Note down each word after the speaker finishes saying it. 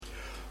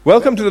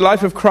Welcome to the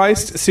Life of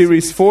Christ,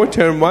 Series 4,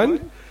 Term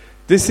 1.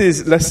 This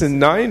is Lesson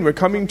 9. We're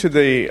coming to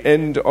the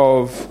end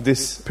of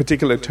this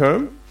particular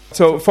term.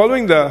 So,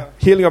 following the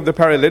healing of the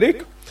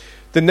paralytic,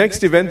 the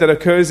next event that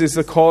occurs is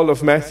the call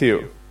of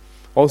Matthew,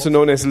 also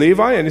known as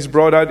Levi, and is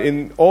brought out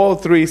in all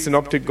three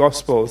synoptic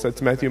Gospels.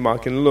 That's Matthew,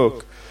 Mark, and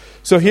Luke.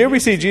 So here we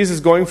see Jesus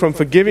going from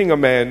forgiving a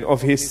man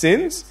of his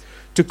sins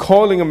to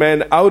calling a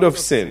man out of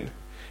sin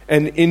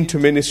and into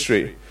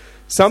ministry.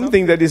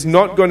 Something that is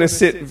not going to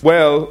sit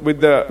well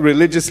with the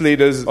religious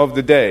leaders of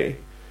the day.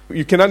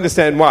 You can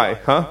understand why,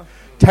 huh?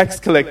 Tax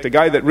collector,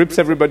 guy that rips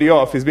everybody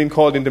off, is being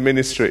called into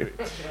ministry.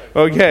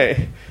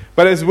 Okay.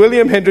 But as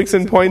William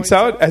Hendrickson points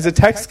out, as a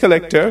tax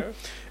collector,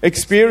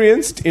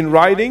 experienced in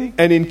writing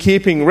and in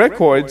keeping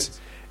records,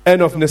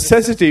 and of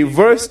necessity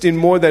versed in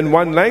more than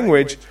one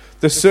language,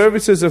 the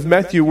services of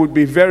Matthew would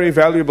be very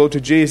valuable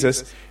to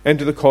Jesus and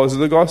to the cause of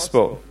the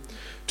gospel.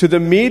 To the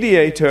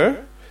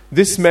mediator,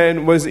 this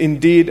man was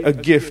indeed a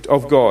gift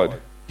of God.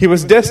 He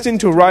was destined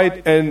to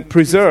write and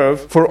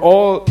preserve for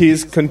all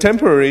his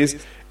contemporaries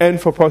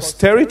and for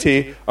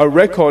posterity a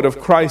record of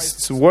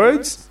Christ's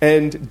words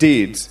and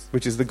deeds,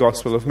 which is the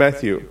Gospel of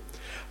Matthew.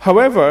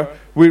 However,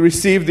 we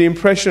receive the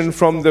impression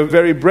from the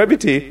very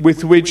brevity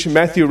with which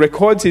Matthew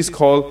records his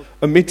call,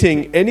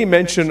 omitting any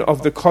mention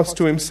of the cost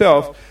to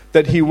himself,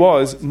 that he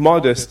was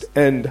modest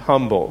and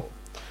humble.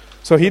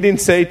 So he didn't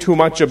say too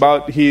much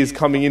about his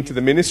coming into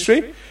the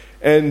ministry,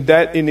 and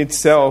that in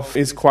itself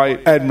is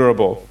quite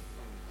admirable.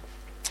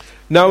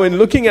 Now, in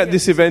looking at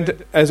this event,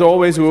 as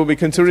always, we will be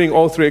considering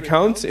all three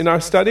accounts in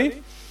our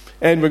study.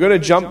 And we're going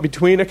to jump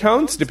between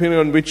accounts, depending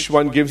on which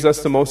one gives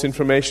us the most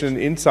information and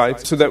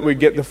insight, so that we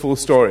get the full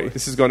story.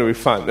 This is going to be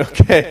fun,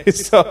 okay?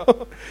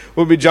 So,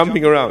 we'll be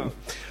jumping around.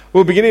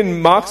 We'll begin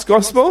in Mark's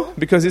Gospel,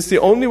 because it's the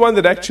only one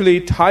that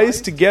actually ties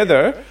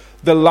together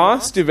the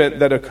last event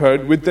that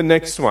occurred with the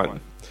next one.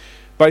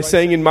 By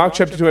saying in Mark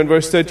chapter 2 and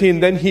verse 13,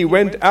 "Then he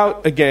went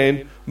out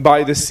again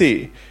by the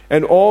sea,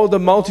 and all the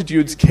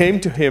multitudes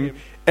came to him,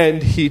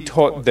 and he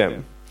taught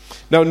them."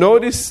 Now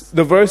notice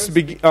the verse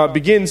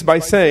begins by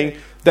saying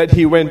that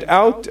he went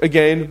out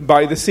again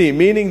by the sea,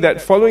 meaning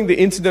that following the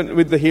incident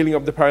with the healing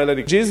of the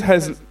paralytic, Jesus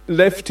has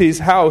left his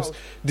house,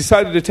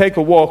 decided to take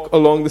a walk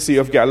along the Sea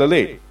of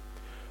Galilee.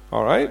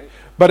 All right?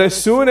 But as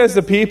soon as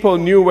the people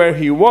knew where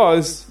he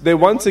was, they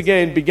once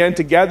again began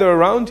to gather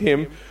around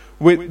him,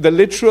 with the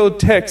literal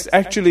text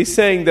actually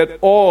saying that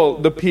all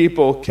the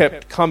people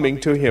kept coming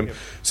to him.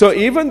 So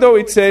even though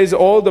it says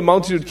all the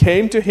multitude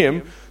came to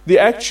him, the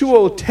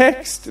actual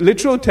text,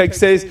 literal text,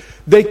 says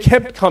they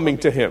kept coming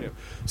to him.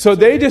 So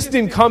they just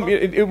didn't come.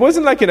 It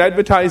wasn't like an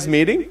advertised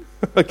meeting,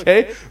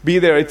 okay? Be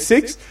there at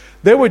 6.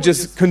 They were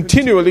just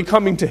continually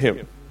coming to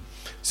him.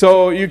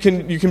 So you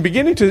can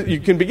begin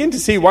to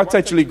see what's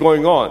actually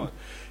going on.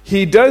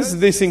 He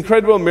does this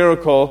incredible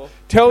miracle,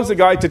 tells the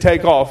guy to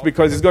take off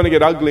because it's going to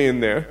get ugly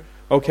in there.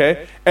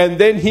 Okay, and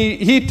then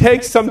he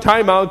takes some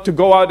time out to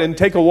go out and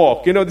take a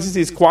walk. You know, this is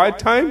his quiet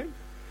time.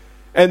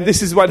 And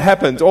this is what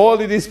happens. All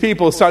of these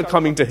people start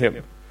coming to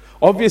him.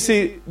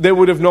 Obviously, they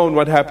would have known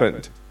what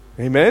happened.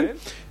 Amen?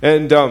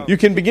 And you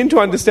can begin to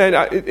understand.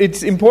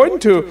 It's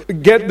important to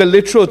get the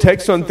literal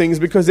text on things,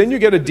 because then you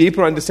get a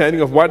deeper understanding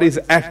of what is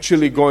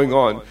actually going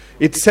on.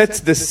 It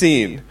sets the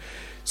scene.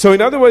 So in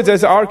other words,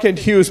 as R. Kent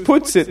Hughes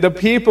puts it, the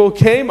people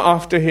came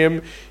after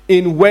him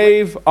in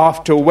wave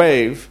after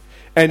wave.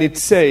 And it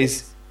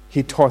says,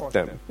 he taught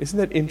them. Isn't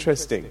that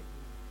interesting?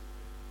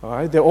 All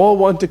right? They all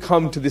want to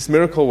come to this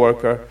miracle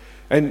worker,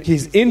 and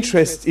his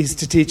interest is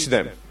to teach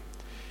them.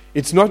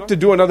 It's not to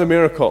do another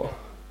miracle.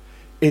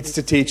 It's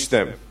to teach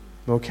them.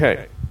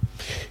 Okay.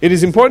 It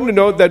is important to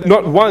note that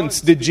not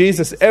once did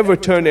Jesus ever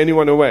turn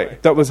anyone away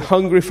that was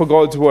hungry for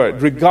God's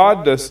word,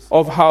 regardless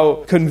of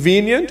how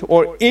convenient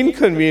or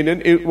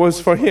inconvenient it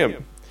was for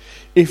him.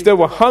 If they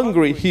were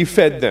hungry, he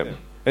fed them.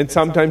 And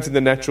sometimes in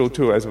the natural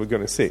too, as we're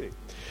going to see.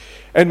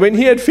 And when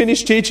he had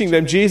finished teaching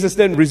them, Jesus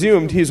then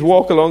resumed his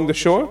walk along the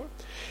shore,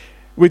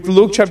 with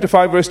Luke chapter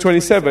 5 verse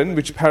 27,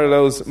 which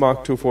parallels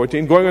Mark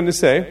 2:14, going on to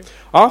say,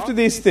 after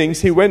these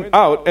things he went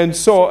out and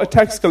saw a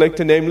tax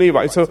collector named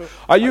Levi. So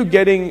are you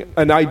getting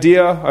an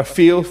idea, a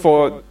feel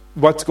for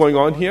what's going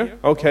on here?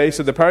 Okay,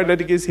 so the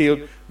paralytic is healed,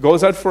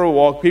 goes out for a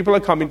walk, people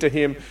are coming to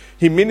him,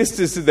 he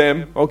ministers to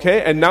them,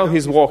 okay, and now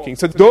he's walking.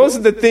 So those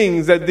are the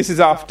things that this is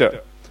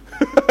after.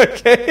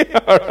 Okay,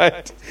 all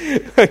right.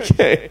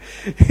 Okay.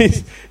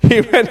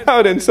 He went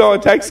out and saw a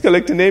tax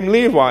collector named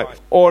Levi,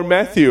 or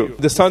Matthew,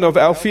 the son of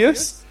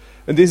Alphaeus.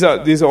 And these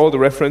are all the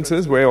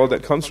references where all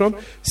that comes from.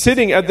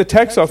 Sitting at the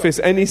tax office,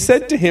 and he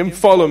said to him,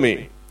 "Follow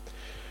me."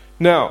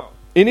 Now,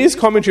 in his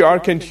commentary, R.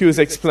 Kent Hughes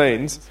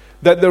explains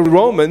that the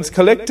Romans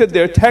collected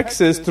their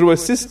taxes through a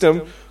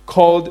system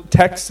called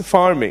tax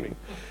farming,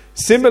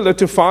 similar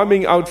to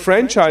farming out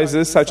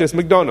franchises such as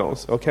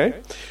McDonald's, okay?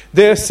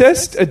 They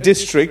assessed a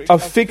district a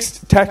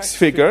fixed tax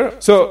figure.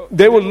 So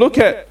they would look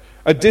at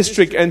a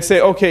district and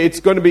say, okay, it's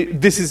going to be,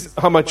 this is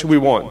how much we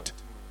want.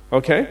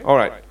 Okay? All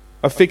right.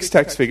 A fixed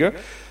tax figure.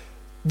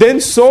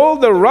 Then sold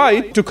the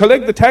right to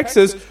collect the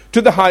taxes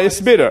to the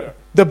highest bidder.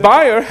 the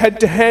buyer had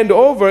to hand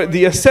over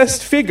the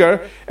assessed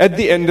figure at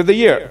the end of the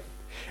year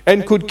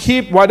and could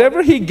keep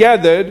whatever he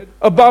gathered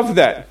above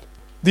that.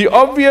 The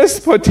obvious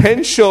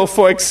potential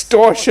for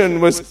extortion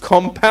was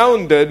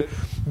compounded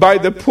by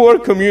the poor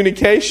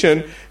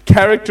communication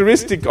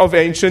characteristic of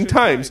ancient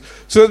times,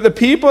 so that the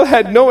people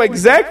had no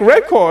exact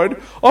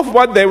record of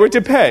what they were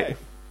to pay.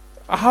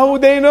 How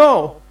would they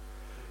know?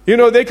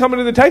 They come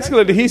into the tax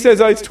collector, he says,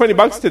 it's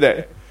 $20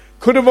 today.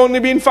 Could have only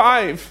been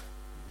 $5.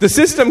 The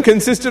system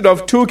consisted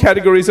of two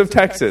categories of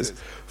taxes.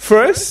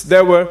 First,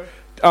 there were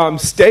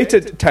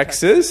stated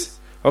taxes.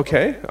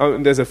 Okay,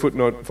 there's a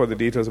footnote for the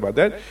details about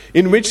that,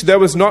 in which there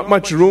was not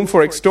much room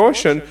for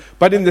extortion,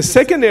 but in the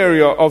second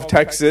area of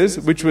taxes,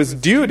 which was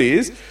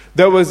duties,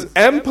 there was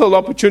ample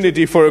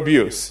opportunity for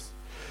abuse.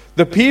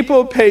 The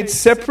people paid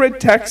separate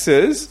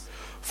taxes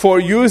for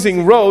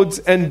using roads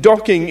and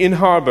docking in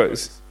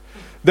harbors.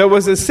 There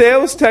was a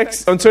sales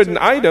tax on certain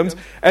items,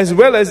 as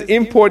well as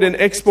import and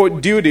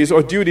export duties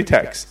or duty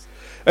tax.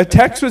 A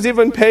tax was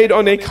even paid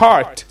on a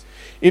cart.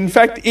 In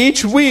fact,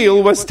 each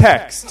wheel was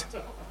taxed.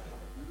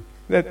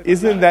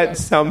 Isn't that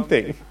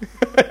something?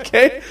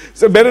 Okay?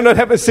 So better not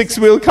have a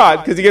 6-wheel cart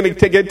because you're going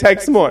to get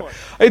taxed more.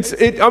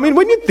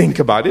 When you think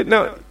about it,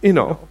 now,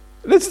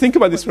 let's think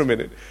about this for a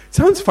minute. It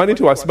sounds funny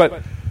to us,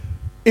 but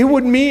it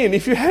would mean,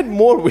 if you had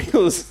more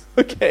wheels,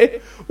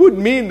 okay, would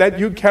mean that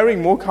you're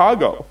carrying more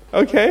cargo,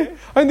 okay?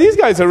 And these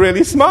guys are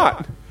really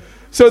smart.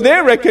 So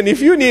they reckon if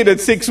you needed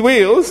 6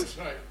 wheels,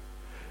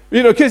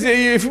 because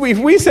if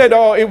we said,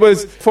 it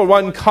was for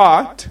one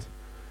cart,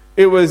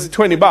 it was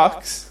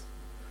 $20,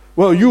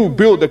 well, you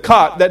build a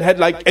cart that had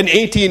like an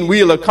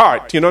 18-wheeler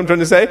cart, you know what I'm trying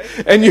to say?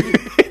 And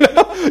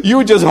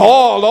you just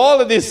haul all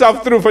of this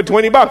stuff through for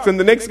 $20, and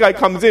the next guy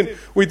comes in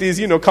with these,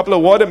 couple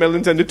of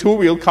watermelons and a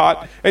 2-wheel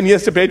cart, and he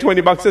has to pay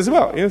 $20 as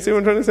well. You see what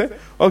I'm trying to say?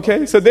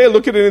 Okay, so they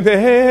look at it and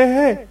say,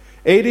 hey,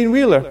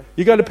 18-wheeler,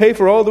 you got to pay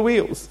for all the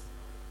wheels.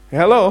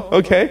 Hello,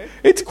 okay?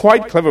 It's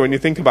quite clever when you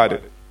think about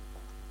it.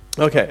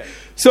 Okay,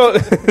 so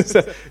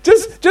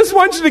just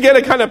want you to get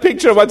a kind of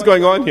picture of what's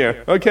going on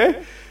here,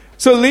 okay?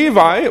 So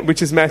Levi,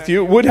 which is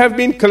Matthew, would have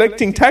been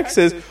collecting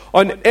taxes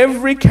on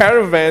every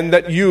caravan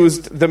that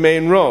used the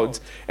main roads,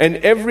 and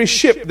every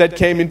ship that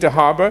came into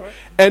harbor,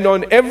 and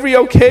on every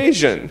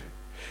occasion,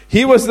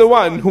 he was the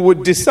one who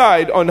would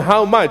decide on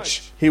how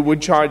much he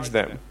would charge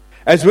them.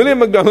 As William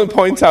MacDonald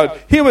points out,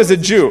 he was a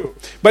Jew,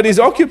 but his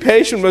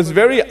occupation was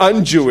very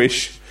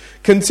un-Jewish,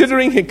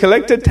 considering he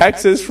collected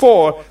taxes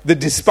for the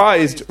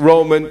despised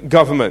Roman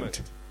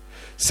government.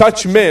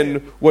 Such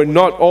men were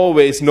not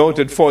always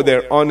noted for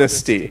their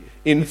honesty.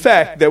 In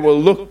fact, they were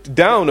looked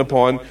down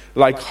upon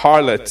like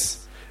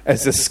harlots,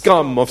 as the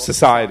scum of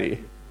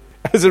society.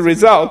 As a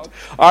result,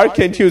 R.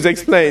 Kent Hughes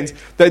explains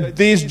that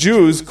these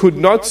Jews could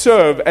not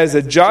serve as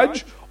a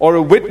judge or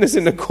a witness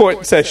in a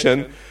court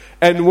session,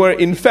 and were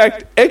in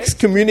fact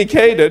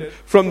excommunicated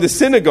from the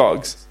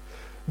synagogues.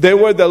 They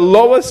were the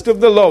lowest of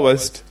the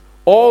lowest.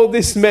 All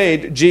this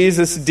made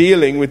Jesus'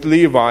 dealing with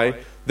Levi,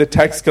 the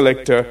tax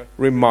collector,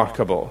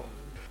 remarkable.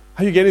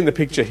 Are you getting the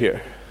picture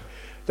here?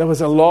 There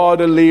was a lot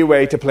of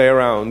leeway to play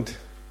around.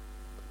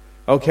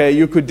 Okay,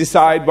 you could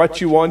decide what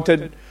you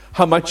wanted,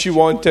 how much you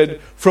wanted,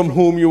 from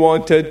whom you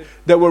wanted.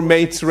 There were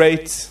mates'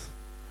 rates.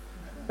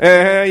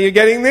 You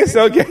getting this?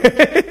 Okay.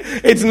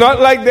 It's not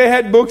like they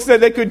had books that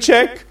they could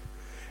check,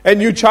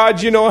 and you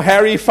charge,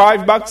 Harry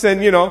 $5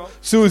 and,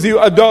 Susie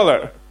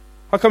 $1.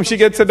 How come she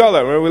gets $1?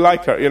 Well, we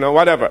like her,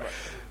 whatever.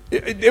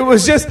 It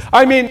was just,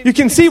 you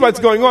can see what's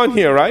going on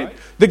here, right?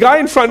 The guy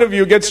in front of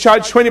you gets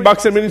charged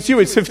 $20, and when it's you,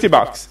 it's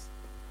 $50.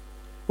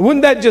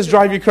 Wouldn't that just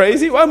drive you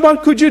crazy? Well,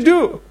 what could you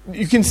do?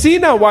 You can see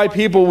now why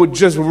people would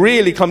just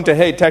really come to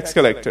hate tax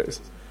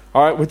collectors,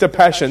 all right, with a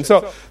passion.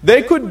 So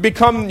they could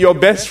become your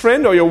best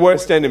friend or your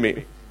worst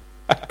enemy.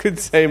 I could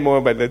say more,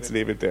 but let's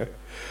leave it there.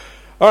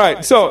 All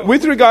right, so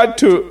with regard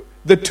to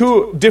the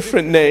two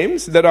different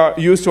names that are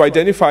used to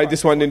identify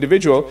this one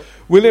individual,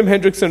 William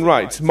Hendrickson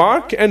writes,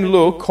 Mark and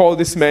Luke call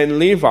this man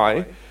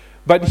Levi,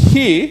 but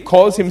he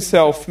calls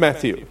himself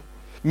Matthew,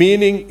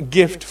 meaning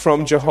gift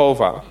from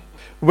Jehovah.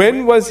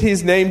 When was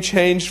his name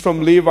changed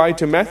from Levi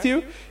to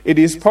Matthew? It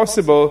is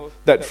possible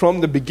that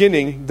from the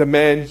beginning, the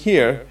man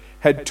here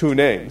had two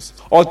names.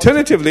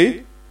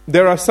 Alternatively,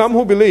 there are some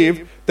who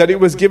believe that it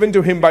was given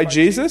to him by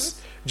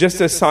Jesus,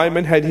 just as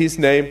Simon had his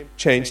name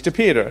changed to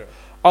Peter.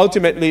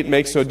 Ultimately, it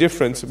makes no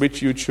difference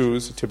which you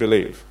choose to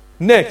believe.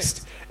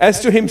 Next,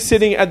 as to him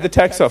sitting at the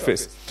tax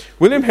office,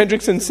 William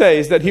Hendrickson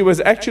says that he was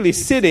actually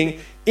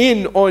sitting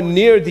in or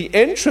near the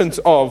entrance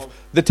of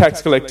the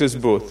tax collector's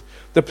booth,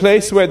 the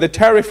place where the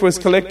tariff was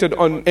collected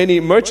on any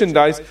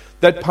merchandise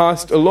that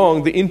passed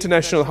along the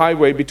international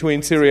highway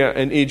between Syria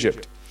and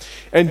Egypt.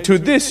 And to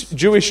this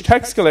Jewish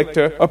tax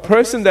collector, a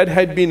person that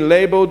had been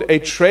labeled a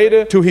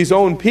traitor to his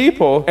own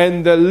people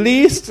and the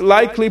least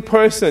likely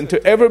person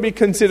to ever be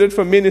considered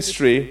for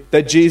ministry,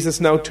 that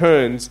Jesus now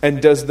turns and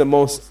does the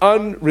most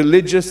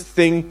unreligious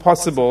thing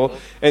possible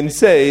and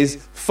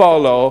says,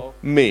 "Follow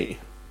me."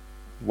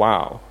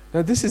 Wow.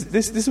 Now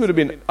this would have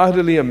been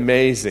utterly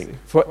amazing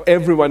for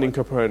everyone in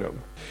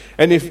Capernaum.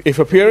 And if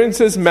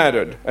appearances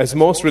mattered, as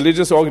most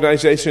religious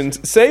organizations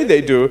say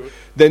they do,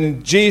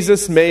 then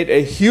Jesus made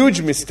a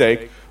huge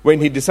mistake when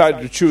he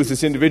decided to choose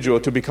this individual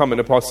to become an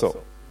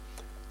apostle.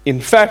 In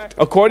fact,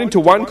 according to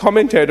one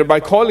commentator, by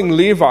calling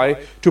Levi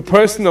to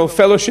personal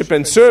fellowship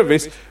and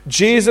service,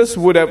 Jesus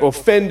would have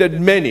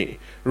offended many,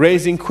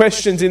 raising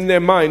questions in their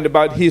mind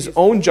about his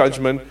own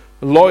judgment,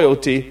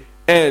 loyalty,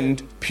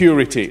 and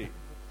purity.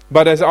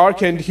 But as R.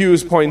 Kent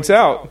Hughes points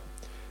out,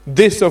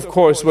 this, of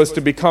course, was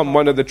to become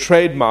one of the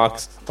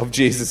trademarks of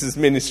Jesus'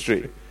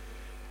 ministry.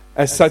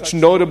 As such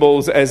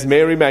notables as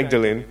Mary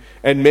Magdalene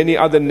and many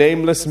other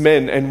nameless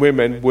men and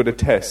women would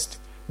attest,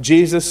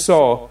 Jesus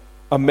saw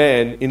a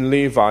man in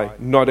Levi,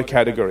 not a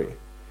category.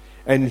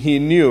 And he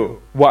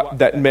knew what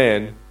that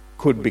man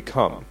could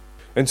become.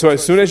 And so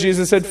as soon as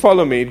Jesus said,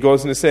 "Follow me," it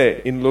goes on to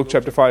say in Luke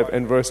chapter 5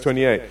 and verse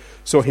 28,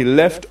 so he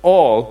left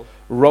all,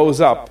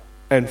 rose up,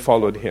 and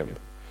followed him.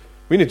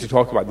 We need to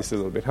talk about this a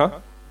little bit, huh?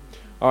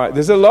 All right,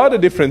 there's a lot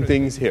of different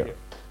things here.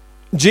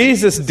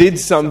 Jesus did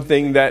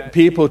something that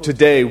people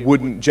today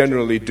wouldn't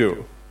generally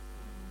do.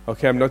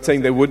 Okay, I'm not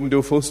saying they wouldn't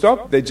do full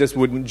stop, they just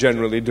wouldn't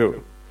generally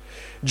do.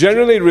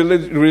 Generally,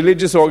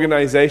 religious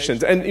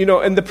organizations, and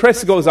and the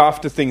press goes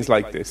after things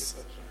like this.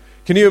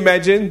 Can you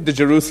imagine the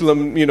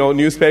Jerusalem,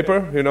 newspaper,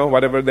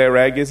 whatever their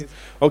rag is?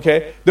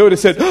 Okay, they would have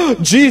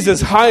said,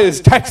 Jesus hires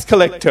tax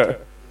collector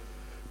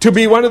to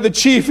be one of the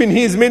chief in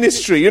his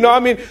ministry.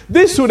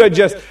 This would have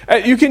just,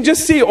 you can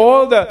just see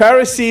all the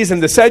Pharisees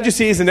and the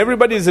Sadducees and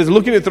everybody is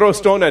looking to throw a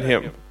stone at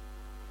him.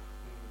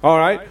 All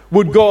right,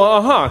 would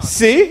go,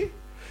 see?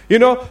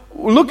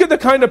 Look at the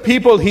kind of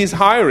people he's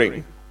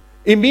hiring.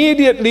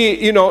 Immediately,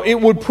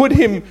 it would put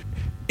him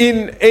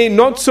in a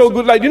not so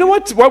good light. You know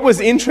what was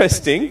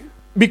interesting?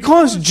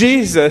 Because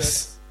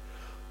Jesus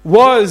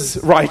was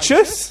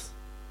righteous,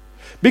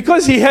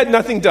 because he had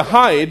nothing to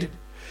hide,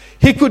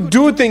 he could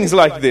do things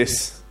like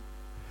this.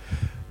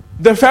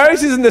 The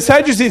Pharisees and the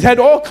Sadducees had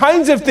all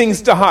kinds of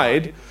things to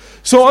hide,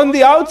 so on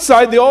the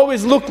outside they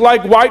always looked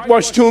like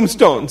whitewashed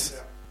tombstones.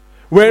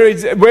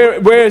 Whereas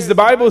the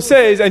Bible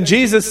says, and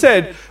Jesus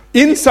said,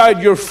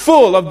 inside you're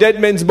full of dead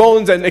men's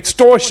bones and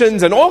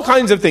extortions and all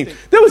kinds of things.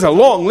 There was a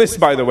long list,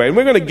 by the way, and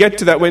we're going to get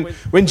to that.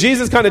 When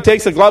Jesus kind of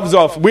takes the gloves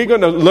off, we're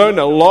going to learn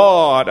a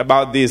lot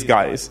about these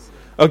guys.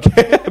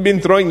 Okay, I've been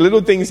throwing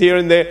little things here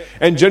and there,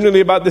 and generally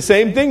about the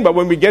same thing, but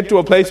when we get to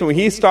a place where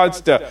he starts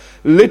to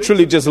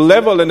literally just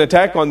level an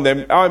attack on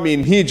them,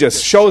 he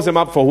just shows them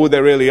up for who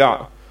they really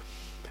are.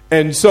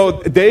 And so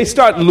they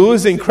start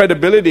losing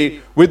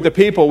credibility with the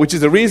people, which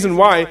is the reason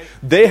why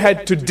they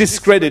had to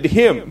discredit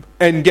him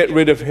and get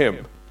rid of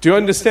him. Do you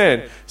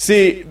understand?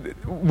 See,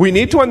 we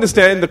need to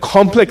understand the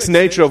complex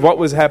nature of what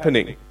was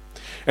happening.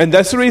 And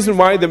that's the reason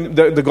why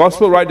the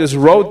gospel writers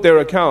wrote their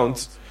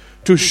accounts,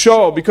 to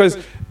show, because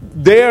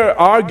their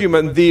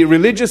argument, the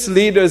religious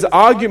leaders'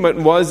 argument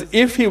was,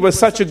 if he was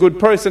such a good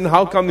person,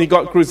 how come he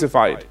got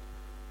crucified?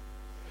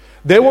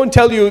 They won't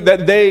tell you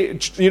that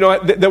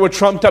there were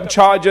trumped up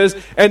charges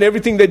and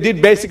everything they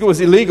did basically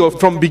was illegal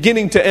from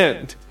beginning to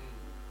end.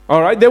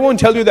 All right? They won't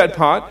tell you that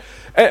part.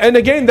 And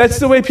again, that's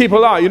the way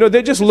people are.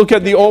 They just look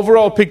at the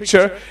overall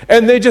picture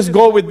and they just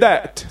go with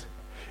that.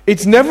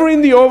 It's never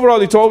in the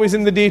overall, it's always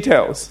in the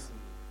details.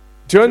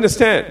 Do you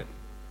understand?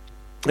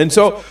 And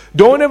so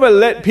don't ever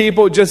let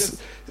people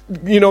just,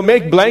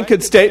 make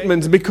blanket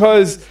statements,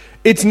 because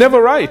it's never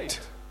right.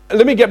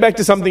 Let me get back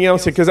to something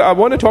else here, because I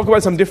want to talk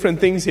about some different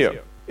things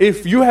here.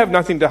 If you have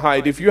nothing to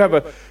hide, if you have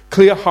a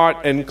clear heart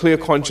and clear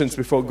conscience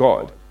before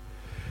God,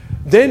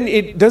 then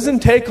it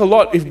doesn't take a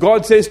lot if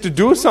God says to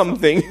do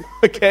something,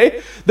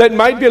 okay, that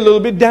might be a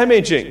little bit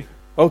damaging,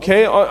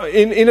 okay,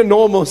 in a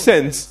normal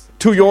sense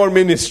to your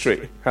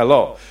ministry.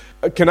 Hello.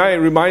 Can I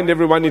remind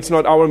everyone, it's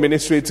not our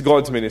ministry, it's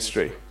God's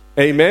ministry.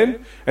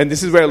 Amen? And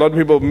this is where a lot of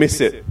people miss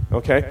it,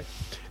 okay?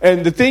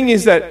 And the thing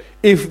is that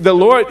if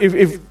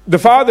the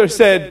Father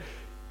said,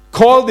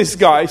 call this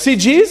guy. See,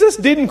 Jesus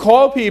didn't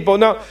call people.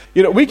 Now,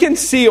 we can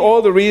see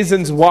all the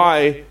reasons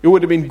why it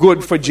would have been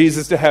good for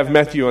Jesus to have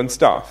Matthew and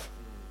stuff.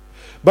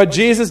 But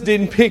Jesus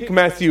didn't pick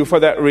Matthew for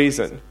that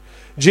reason.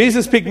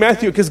 Jesus picked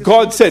Matthew because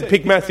God said,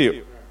 pick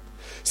Matthew.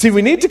 See,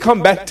 we need to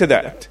come back to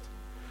that.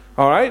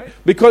 All right?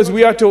 Because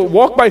we are to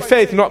walk by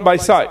faith, not by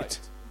sight.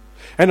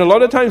 And a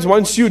lot of times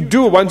once you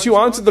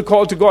answer the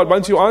call to God,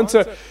 once you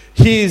answer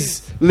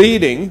His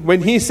leading,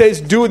 when He says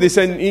do this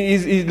and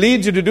He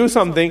leads you to do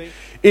something,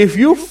 if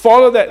you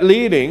follow that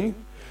leading,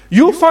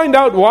 you'll find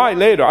out why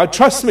later.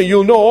 Trust me,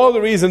 you'll know all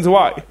the reasons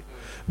why.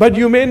 But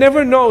you may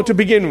never know to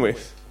begin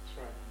with.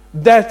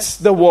 That's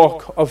the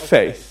walk of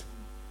faith.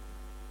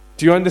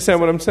 Do you understand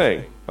what I'm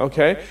saying?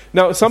 Okay?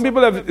 Now, some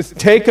people have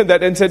taken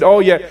that and said, oh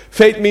yeah,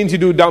 faith means you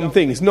do dumb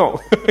things.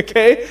 No.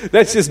 Okay?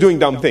 That's just doing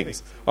dumb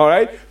things.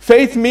 Alright?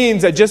 Faith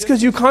means that just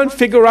because you can't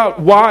figure out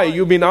why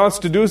you've been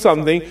asked to do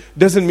something,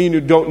 doesn't mean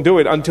you don't do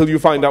it until you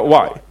find out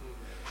why.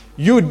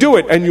 You do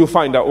it and you'll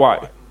find out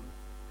why.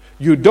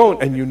 You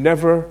don't and you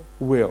never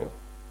will.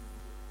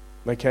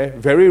 Okay?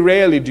 Very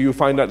rarely do you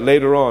find out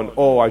later on,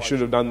 oh, I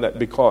should have done that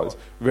because.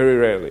 Very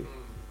rarely.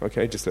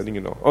 Okay? Just letting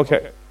you know.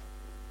 Okay.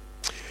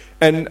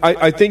 And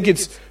I think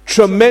it's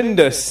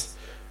tremendous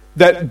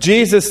that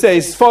Jesus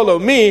says, follow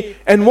me.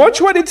 And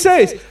watch what it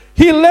says.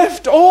 He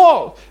left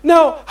all.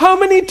 Now, how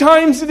many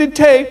times did it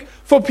take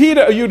for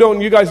Peter,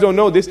 you guys don't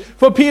know this,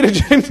 for Peter,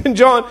 James, and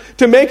John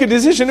to make a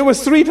decision? It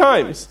was 3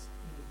 times.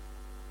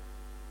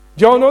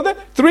 Do you all know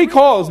that? 3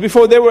 calls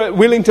before they were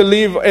willing to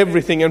leave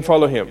everything and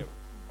follow him.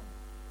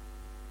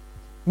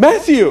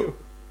 Matthew,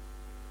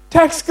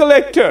 tax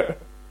collector,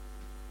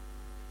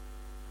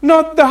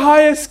 not the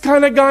highest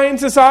kind of guy in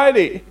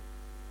society.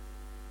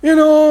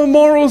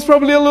 Morals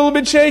probably a little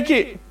bit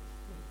shaky.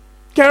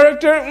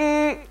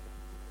 Character,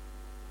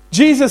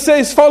 Jesus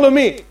says, follow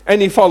me,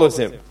 and he follows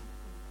him.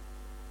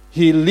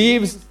 He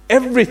leaves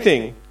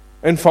everything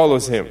and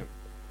follows him.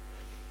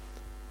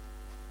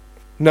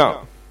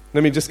 Now,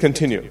 let me just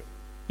continue.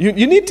 You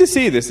need to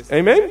see this,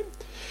 amen?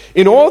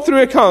 In all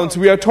 3 accounts,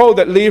 we are told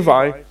that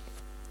Levi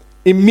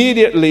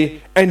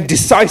immediately and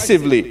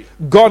decisively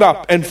got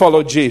up and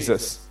followed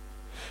Jesus.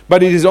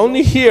 But it is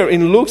only here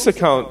in Luke's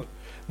account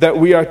that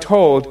we are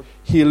told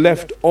he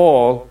left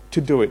all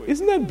to do it.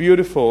 Isn't that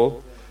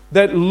beautiful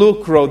that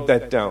Luke wrote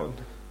that down?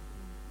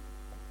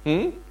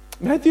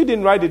 Matthew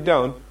didn't write it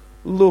down.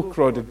 Luke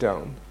wrote it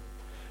down.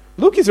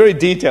 Luke is very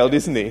detailed,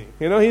 isn't he?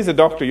 He's a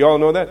doctor. You all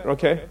know that,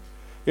 okay?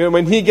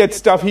 When he gets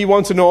stuff, he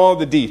wants to know all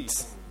the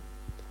deets.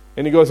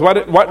 And he goes,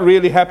 what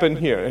really happened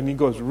here? And he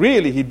goes,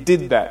 really, he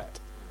did that.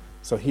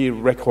 So he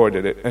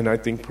recorded it. And I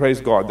think,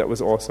 praise God, that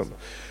was awesome.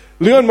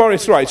 Leon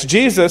Morris writes,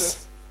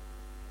 Jesus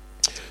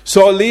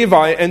saw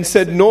Levi and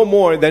said no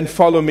more than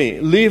follow me.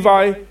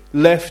 Levi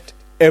left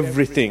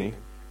everything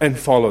and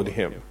followed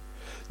him.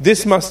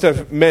 This must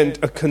have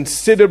meant a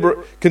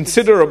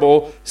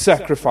considerable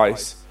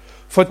sacrifice.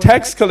 For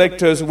tax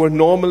collectors were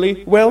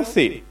normally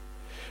wealthy.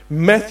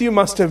 Matthew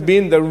must have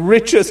been the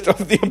richest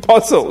of the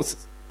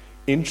apostles.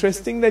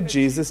 Interesting that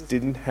Jesus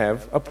didn't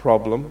have a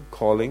problem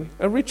calling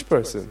a rich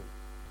person.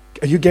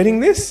 Are you getting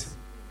this?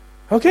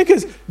 Okay,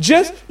 because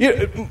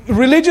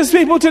religious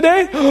people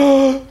today,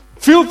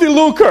 filthy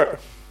lucre.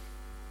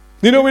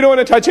 We don't want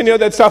to touch any of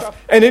that stuff.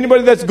 And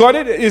anybody that's got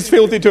it is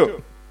filthy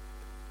too.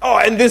 Oh,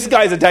 and this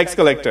guy's a tax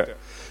collector.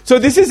 So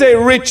this is a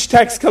rich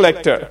tax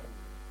collector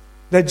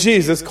that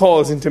Jesus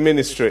calls into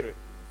ministry.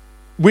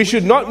 We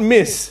should not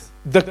miss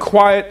the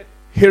quiet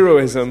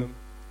heroism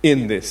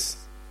in this.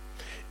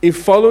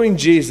 If following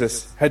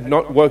Jesus had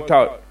not worked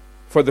out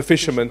for the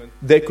fishermen,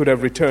 they could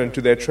have returned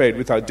to their trade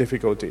without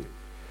difficulty.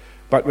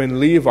 But when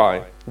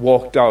Levi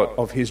walked out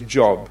of his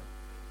job,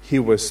 he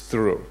was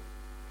through.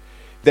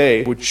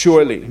 They would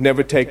surely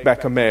never take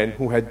back a man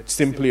who had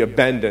simply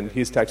abandoned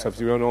his tax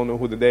office. You all know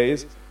who the they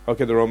is?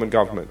 Okay, the Roman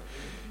government.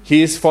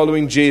 His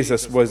following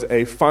Jesus was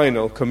a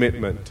final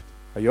commitment.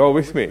 Are you all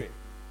with me?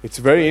 It's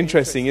very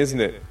interesting,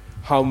 isn't it?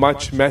 How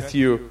much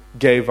Matthew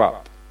gave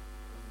up.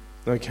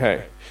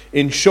 Okay.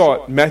 In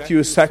short,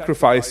 Matthew's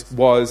sacrifice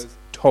was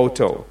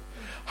total.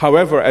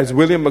 However, as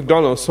William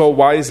MacDonald so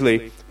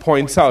wisely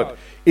points out,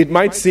 it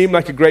might seem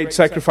like a great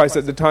sacrifice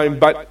at the time,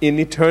 but in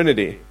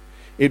eternity,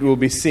 it will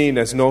be seen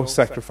as no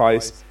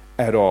sacrifice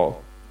at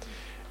all.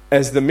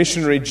 As the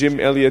missionary Jim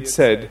Elliot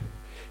said,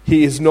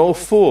 he is no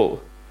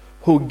fool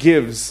who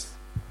gives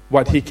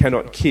what he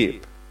cannot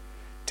keep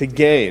to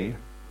gain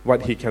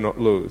what he cannot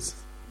lose.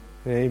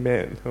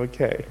 Amen.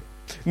 Okay.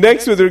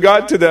 Next, with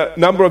regard to the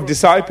number of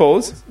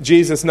disciples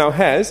Jesus now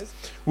has,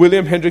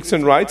 William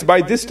Hendrickson writes,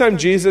 by this time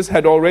Jesus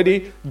had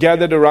already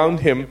gathered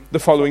around him the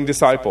following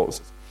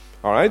disciples.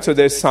 All right, so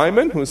there's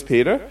Simon, who's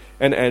Peter,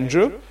 and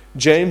Andrew,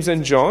 James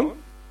and John,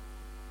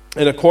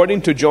 and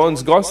according to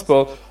John's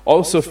Gospel,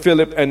 also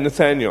Philip and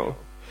Nathanael.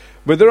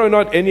 Whether or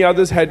not any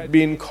others had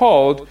been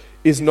called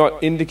is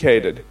not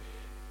indicated.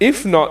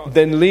 If not,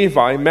 then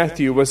Levi,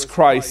 Matthew, was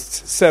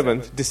Christ's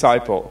 7th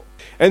disciple.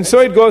 And so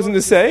it goes on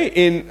to say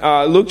in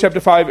Luke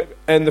chapter 5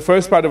 and the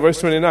first part of verse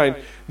 29,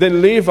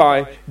 then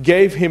Levi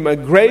gave him a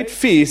great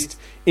feast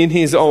in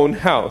his own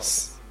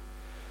house.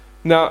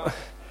 Now,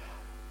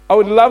 I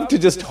would love to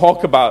just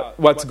talk about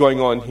what's going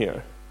on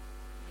here.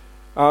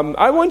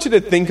 I want you to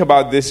think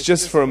about this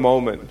just for a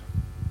moment.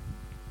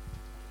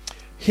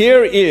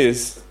 Here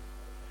is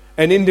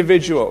an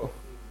individual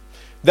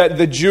that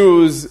the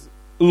Jews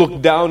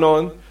look down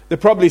on. They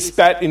probably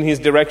spat in his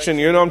direction.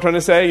 You know what I'm trying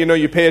to say?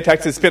 You pay your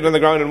taxes, spit on the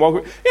ground and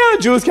walk. Yeah,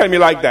 Jews can be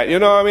like that.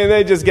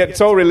 They just get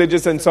so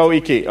religious and so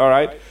icky, all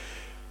right?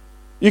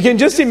 You can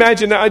just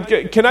imagine.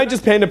 Can I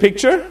just paint a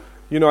picture?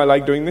 I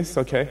like doing this.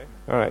 Okay,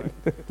 all right.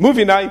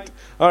 Movie night.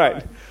 All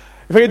right.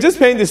 If I could just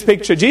paint this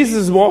picture. Jesus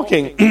is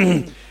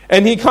walking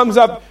and he comes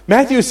up.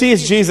 Matthew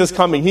sees Jesus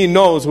coming. He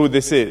knows who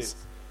this is.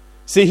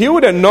 See, he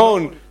would have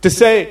known to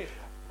say,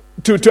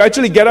 to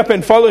actually get up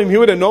and follow him, he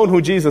would have known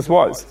who Jesus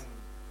was.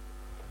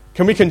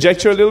 Can we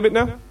conjecture a little bit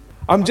now?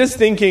 I'm just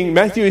thinking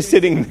Matthew is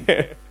sitting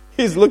there.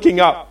 He's looking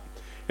up.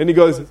 And he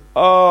goes,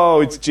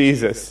 oh, it's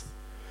Jesus.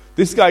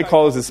 This guy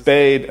calls a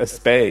spade a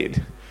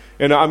spade.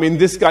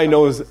 This guy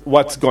knows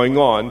what's going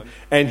on.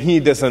 And he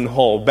doesn't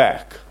hold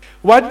back.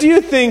 What do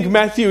you think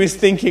Matthew is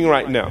thinking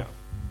right now?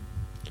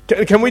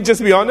 Can we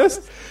just be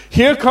honest?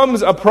 Here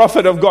comes a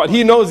prophet of God.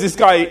 He knows this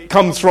guy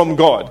comes from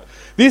God.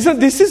 This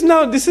is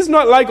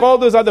not like all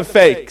those other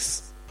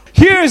fakes.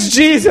 Here is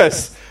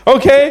Jesus,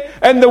 okay?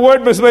 And the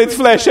Word was made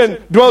flesh and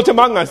dwelt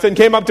among us and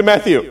came up to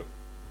Matthew.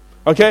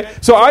 Okay?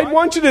 So I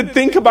want you to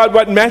think about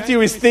what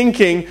Matthew is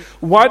thinking.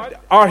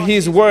 What are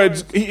his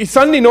words? He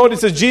suddenly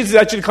notices Jesus is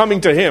actually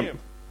coming to him.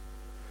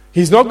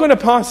 He's not going to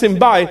pass him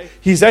by.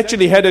 He's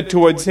actually headed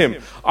towards him.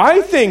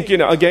 I think,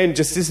 again,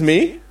 just this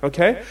me,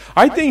 okay?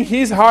 I think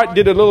his heart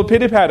did a little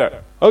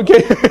pity-patter.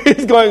 Okay?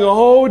 He's going,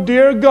 oh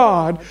dear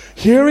God,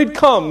 here it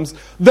comes,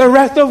 the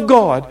wrath of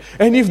God.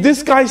 And if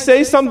this guy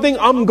says something,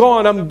 I'm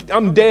gone,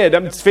 I'm dead,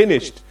 I'm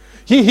finished.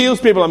 He heals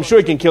people, I'm sure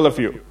he can kill a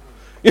few.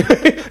 you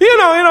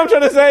know what I'm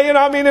trying to say?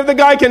 If the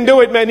guy can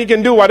do it, man, he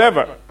can do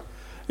whatever.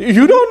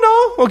 You don't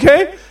know,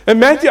 okay? And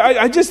Matthew,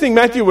 I just think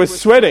Matthew was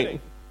sweating.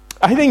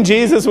 I think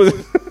Jesus was,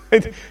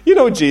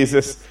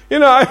 Jesus. He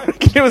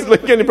was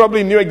looking, he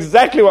probably knew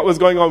exactly what was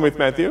going on with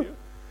Matthew.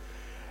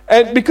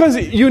 And because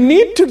you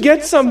need to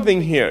get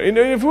something here.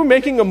 If we're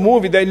making a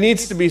movie, there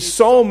needs to be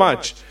so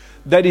much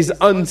that is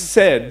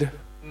unsaid,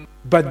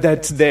 but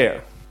that's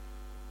there.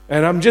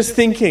 And I'm just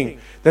thinking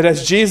that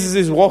as Jesus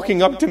is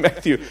walking up to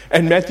Matthew,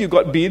 and Matthew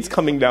got beads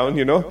coming down,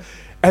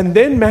 and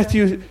then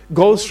Matthew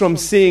goes from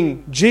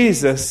seeing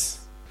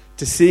Jesus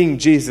to seeing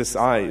Jesus'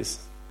 eyes.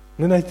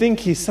 And I think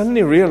he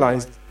suddenly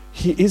realized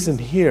he isn't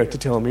here to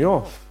tell me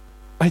off.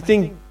 I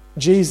think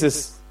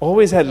Jesus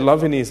always had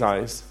love in his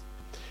eyes.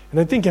 And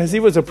I think as he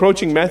was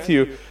approaching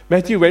Matthew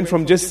went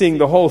from just seeing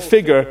the whole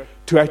figure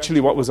to actually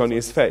what was on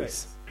his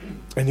face.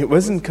 And it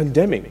wasn't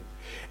condemning.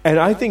 And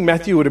I think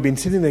Matthew would have been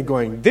sitting there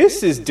going,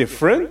 this is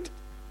different.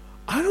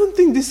 I don't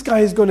think this guy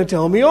is going to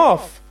tell me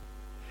off.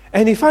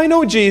 And if I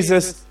know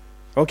Jesus,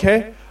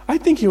 okay, I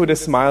think he would have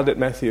smiled at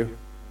Matthew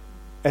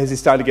as he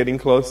started getting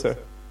closer.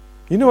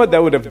 You know what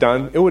that would have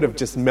done? It would have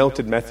just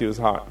melted Matthew's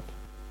heart.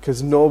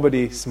 Because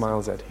nobody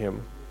smiles at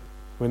him.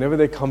 Whenever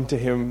they come to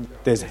him,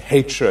 there's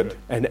hatred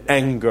and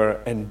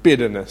anger and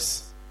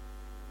bitterness.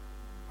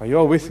 Are you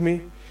all with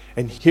me?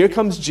 And here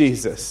comes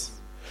Jesus.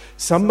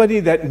 Somebody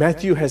that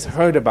Matthew has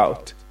heard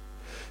about.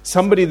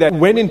 Somebody that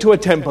went into a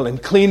temple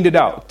and cleaned it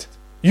out.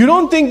 You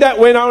don't think that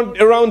went out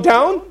around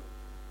town?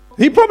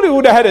 He probably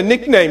would have had a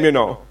nickname,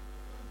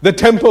 The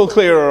temple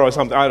clearer or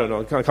something. I don't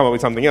know. Can't come up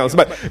with something else.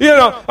 But,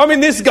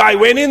 this guy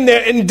went in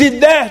there and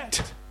did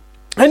that.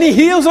 And he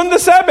heals on the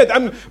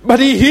Sabbath. But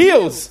he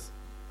heals.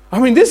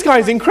 This guy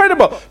is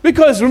incredible.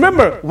 Because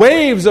remember,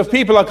 waves of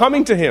people are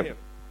coming to him.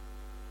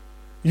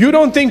 You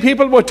don't think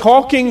people were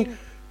talking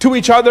to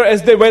each other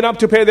as they went up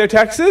to pay their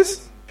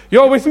taxes?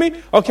 You're with me?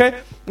 Okay.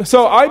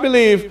 So I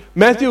believe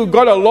Matthew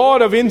got a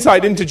lot of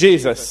insight into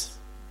Jesus.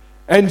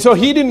 And so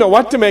he didn't know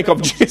what to make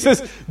of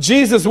Jesus.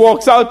 Jesus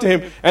walks out to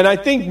him. And I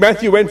think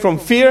Matthew went from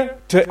fear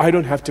to, I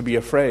don't have to be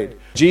afraid.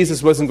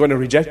 Jesus wasn't going to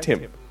reject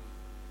him.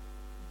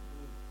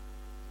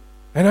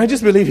 And I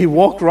just believe he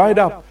walked right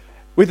up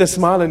with a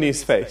smile on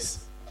his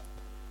face.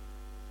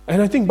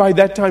 And I think by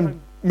that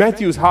time,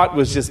 Matthew's heart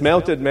was just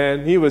melted,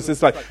 man. He was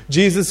just like,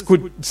 Jesus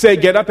could say,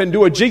 get up and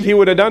do a jig, he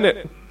would have done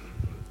it.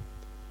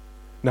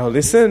 Now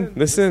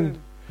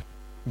listen.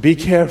 Be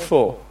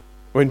careful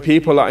when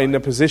people are in a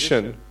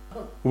position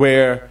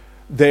where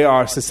they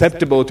are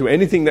susceptible to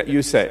anything that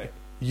you say.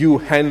 You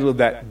handle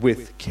that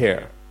with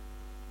care.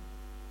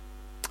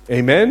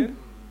 Amen?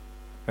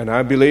 And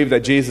I believe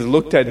that Jesus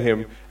looked at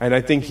him, and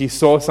I think he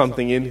saw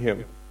something in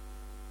him.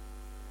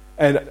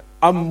 And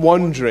I'm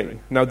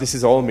wondering, now this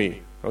is all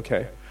me,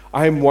 okay?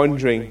 I'm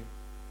wondering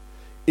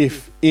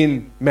if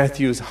in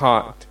Matthew's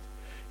heart,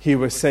 he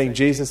was saying,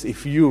 Jesus,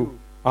 if you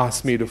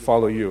ask me to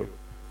follow you,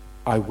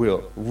 I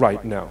will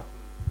right now.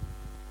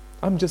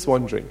 I'm just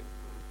wondering,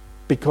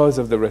 because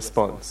of the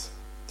response.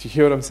 Do you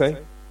hear what I'm saying?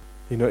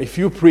 If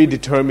you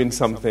predetermine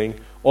something,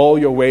 all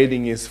you're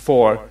waiting is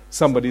for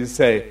somebody to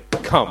say,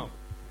 come.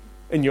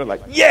 And you're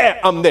like, yeah,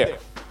 I'm there.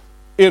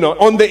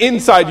 On the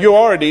inside, you're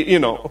already,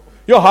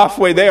 you're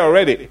halfway there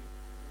already.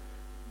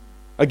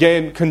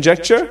 Again,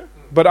 conjecture,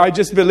 but I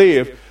just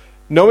believe,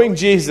 knowing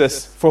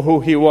Jesus for who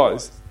he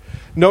was,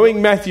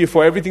 knowing Matthew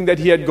for everything that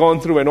he had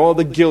gone through and all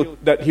the guilt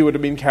that he would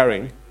have been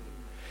carrying,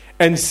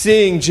 and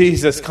seeing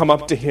Jesus come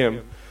up to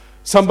him,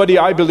 somebody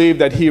I believe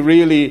that he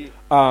really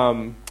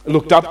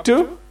looked up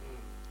to,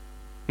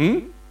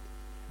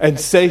 and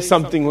say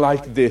something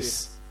like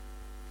this.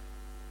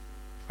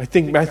 I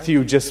think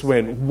Matthew just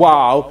went,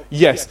 wow,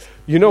 yes.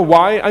 You know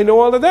why I know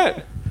all of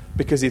that?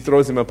 Because he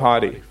throws him a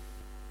party.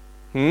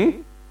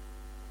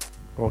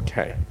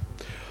 Okay.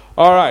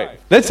 All right.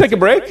 Let's take a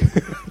break.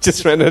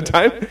 Just ran out of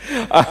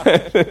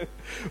time.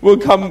 We'll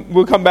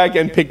come back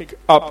and pick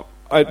up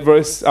at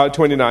verse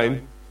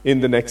 29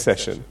 in the next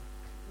session.